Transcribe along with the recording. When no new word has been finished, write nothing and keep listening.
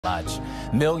Much.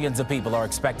 Millions of people are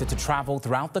expected to travel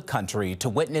throughout the country to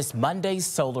witness Monday's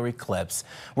solar eclipse.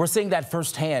 We're seeing that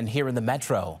firsthand here in the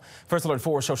metro. First Alert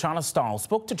 4's Shoshana Stahl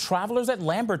spoke to travelers at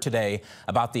Lambert today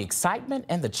about the excitement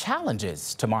and the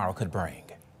challenges tomorrow could bring.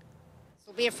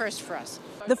 It'll be a first for us.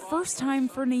 The first time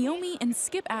for Naomi and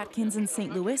Skip Atkins in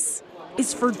St. Louis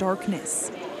is for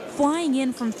darkness. Flying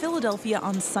in from Philadelphia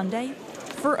on Sunday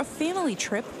for a family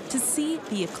trip to see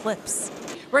the eclipse.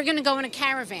 We're going to go in a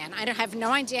caravan. I have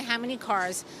no idea how many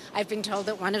cars. I've been told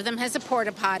that one of them has a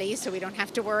porta potty, so we don't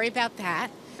have to worry about that.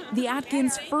 The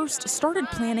Atkins first started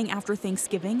planning after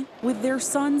Thanksgiving, with their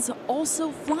sons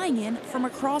also flying in from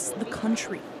across the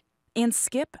country. And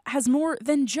Skip has more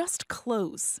than just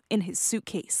clothes in his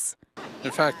suitcase.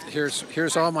 In fact,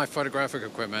 here's all my photographic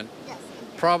equipment,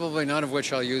 probably none of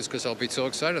which I'll use because I'll be so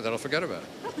excited that I'll forget about it.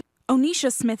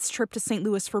 Onisha Smith's trip to St.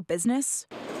 Louis for business,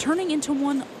 turning into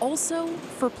one also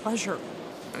for pleasure.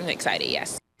 I'm excited,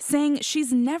 yes. Saying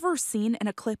she's never seen an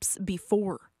eclipse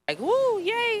before. Like, woo,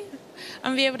 yay.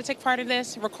 I'm gonna be able to take part in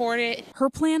this, record it. Her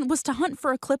plan was to hunt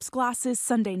for eclipse glasses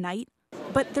Sunday night,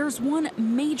 but there's one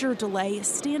major delay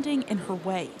standing in her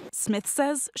way. Smith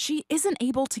says she isn't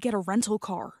able to get a rental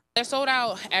car. They're sold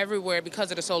out everywhere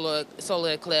because of the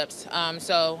solar eclipse.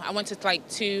 So I went to like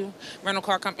 2 rental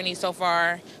car companies so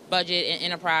far, Budget and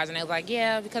Enterprise, and they was like,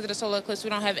 yeah, because of the solar eclipse, we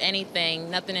don't have anything,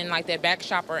 nothing in like their back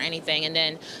shop or anything. And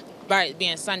then by it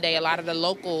being Sunday, a lot of the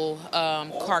local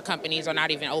car companies are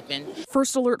not even open.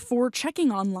 First Alert 4 checking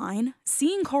online,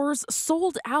 seeing cars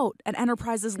sold out at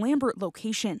Enterprise's Lambert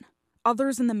location.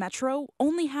 Others in the metro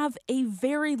only have a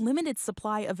very limited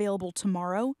supply available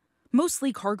tomorrow,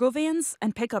 mostly cargo vans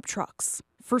and pickup trucks.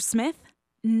 For Smith,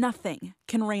 nothing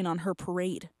can rain on her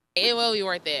parade. It will be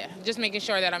worth it. Just making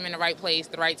sure that I'm in the right place,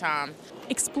 the right time.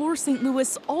 Explore St.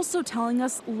 Louis also telling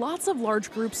us lots of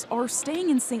large groups are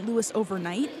staying in St. Louis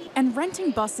overnight and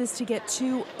renting buses to get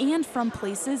to and from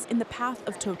places in the path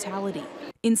of totality.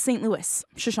 In St. Louis,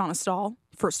 Shoshana Stahl,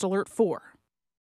 First Alert 4.